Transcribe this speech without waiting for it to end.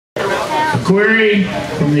Query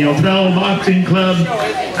from the Othello Boxing Club.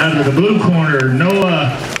 Out of the blue corner,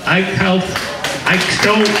 Noah Ike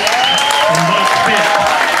Stoke from Buck Pitt.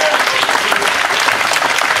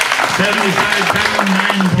 75-pound,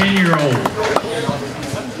 9 and 10-year-old.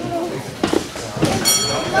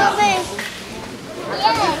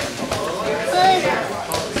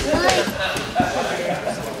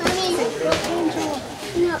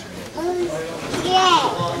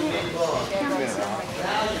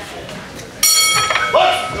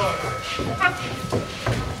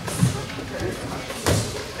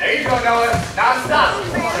 There you go, Noah. Non-stop.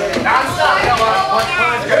 Non-stop, Noah.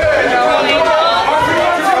 Good, Noah.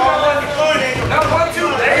 1, 2.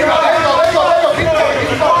 There you go. Keep going.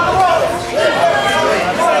 Keep on the road.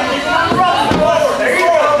 There you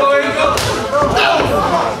go, boys.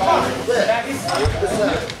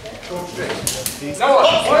 Noah,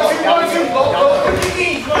 1, 2. Low.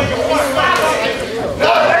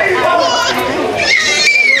 No, there you go.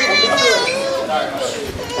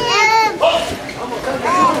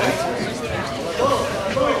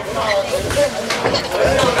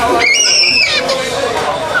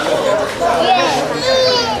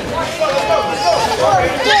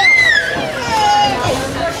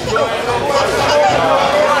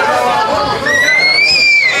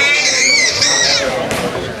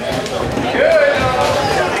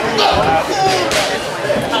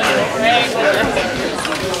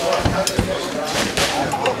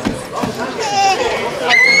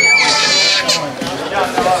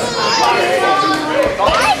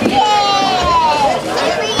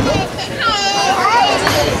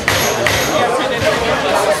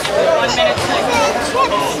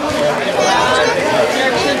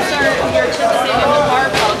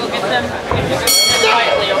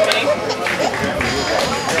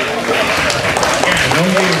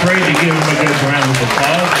 Don't be afraid to give them a good round of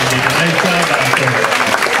applause. They did a nice job out there.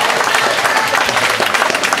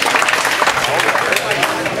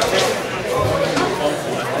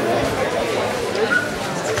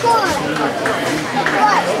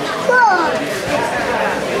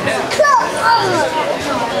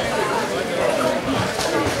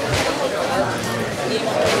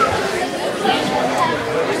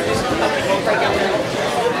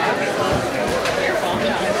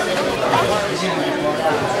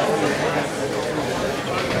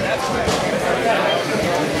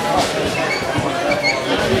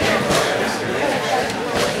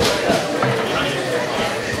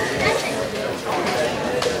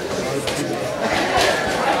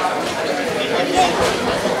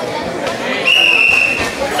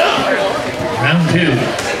 Round 2.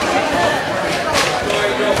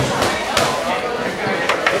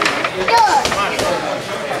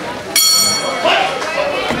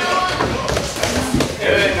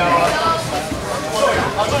 Good, Noah.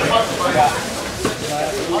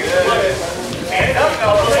 Good. Hand up,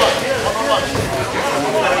 Noah.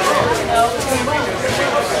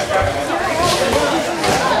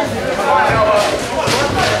 Come on, Noah.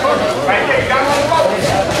 Right there, you got him on the rope.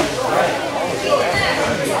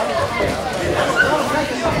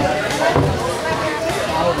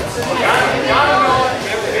 Got him, Noah.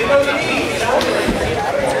 Bend those knees.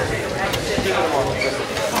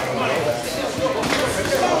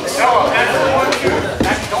 Noah, that's the 1, 2.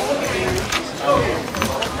 Don't look at me.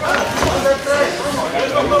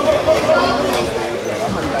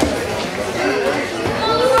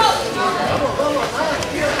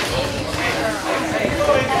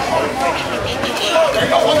 There you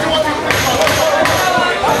go. 1, 2.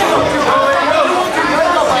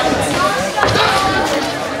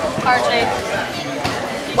 RJ.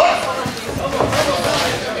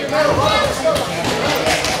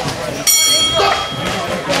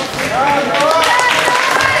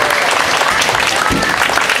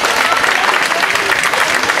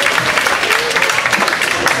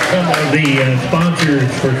 Some of the sponsors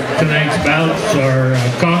for tonight's bouts are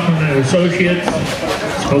Kaufman and Associates,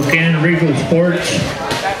 Spokane Regal Sports,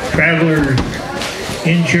 Traveler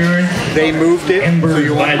Insurance. They moved it, Embers so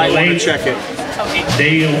you by might the want to Lake, check it.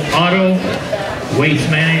 Dale Auto, Waste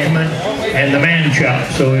Management, and the Man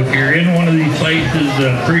Shop. So if you're in one of these places,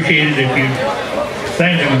 appreciate it if you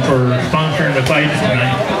thank them for sponsoring the fights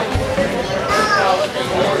tonight.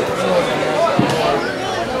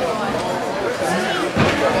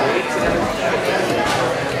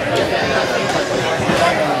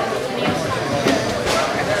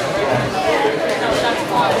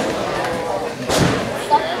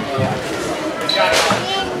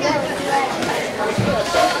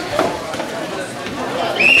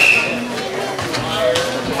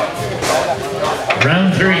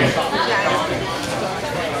 Round 3.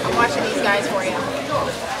 I'm watching these guys for you.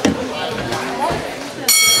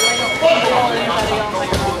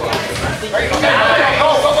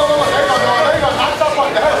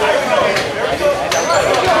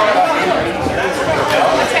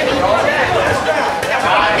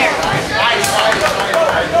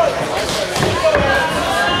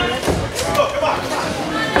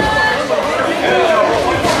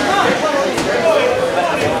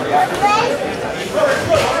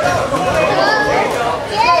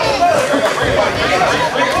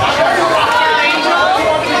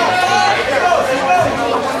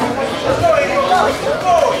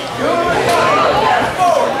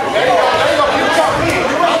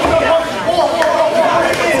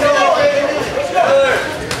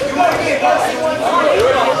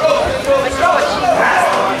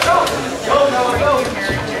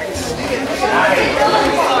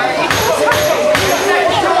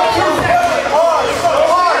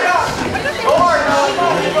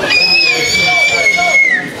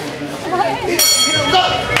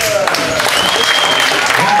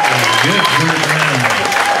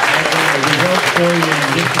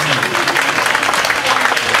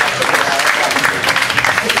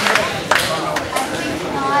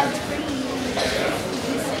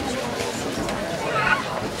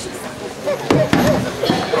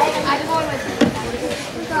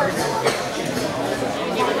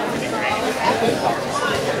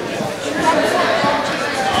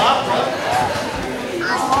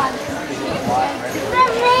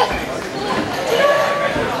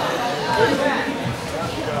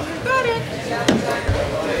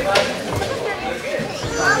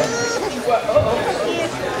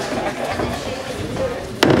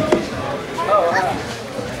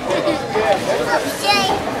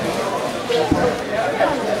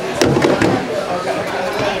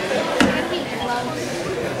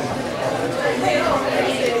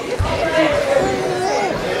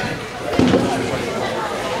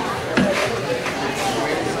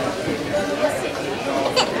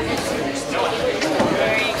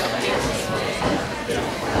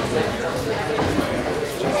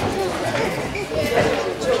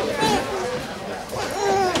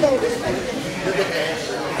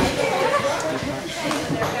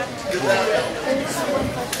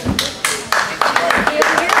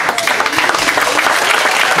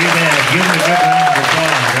 Give him a good round of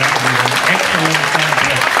applause. That was an excellent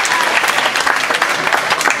contest.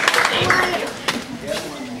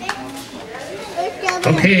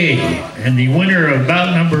 Okay, and the winner of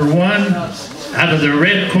bout number 1, out of the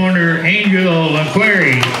red corner, Angel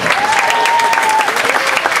Aquari.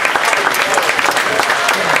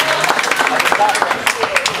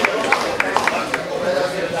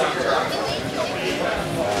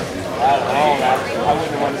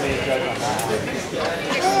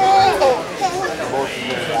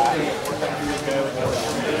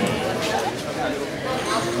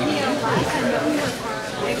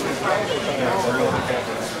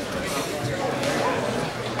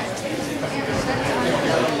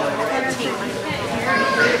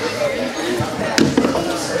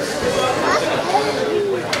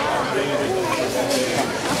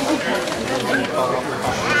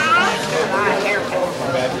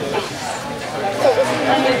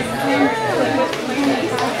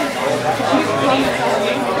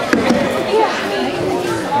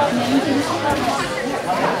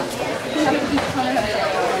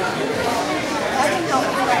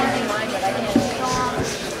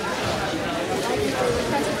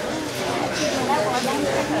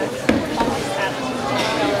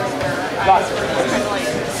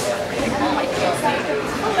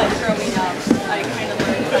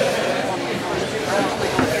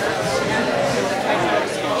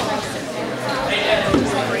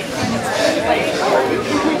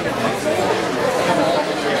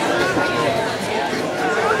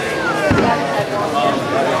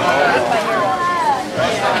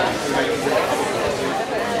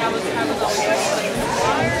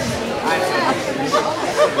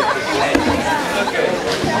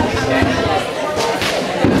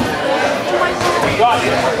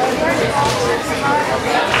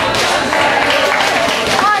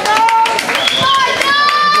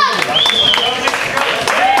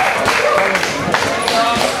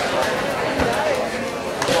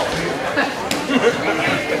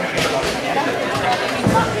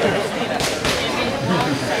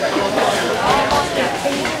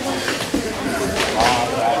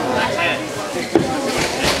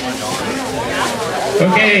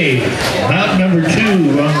 Okay, bout number 2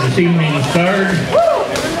 on this evening's card.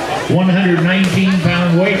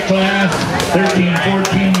 119-pound weight class,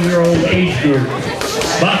 13-14-year-old age group.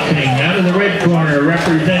 Boxing out of the red corner,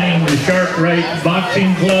 representing the Sharp Right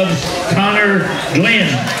Boxing Club, Connor Glenn.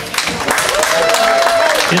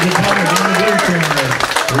 His opponent in the blue corner,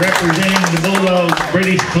 representing the Bulldogs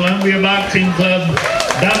British Columbia Boxing Club,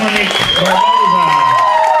 Dominic Barboza.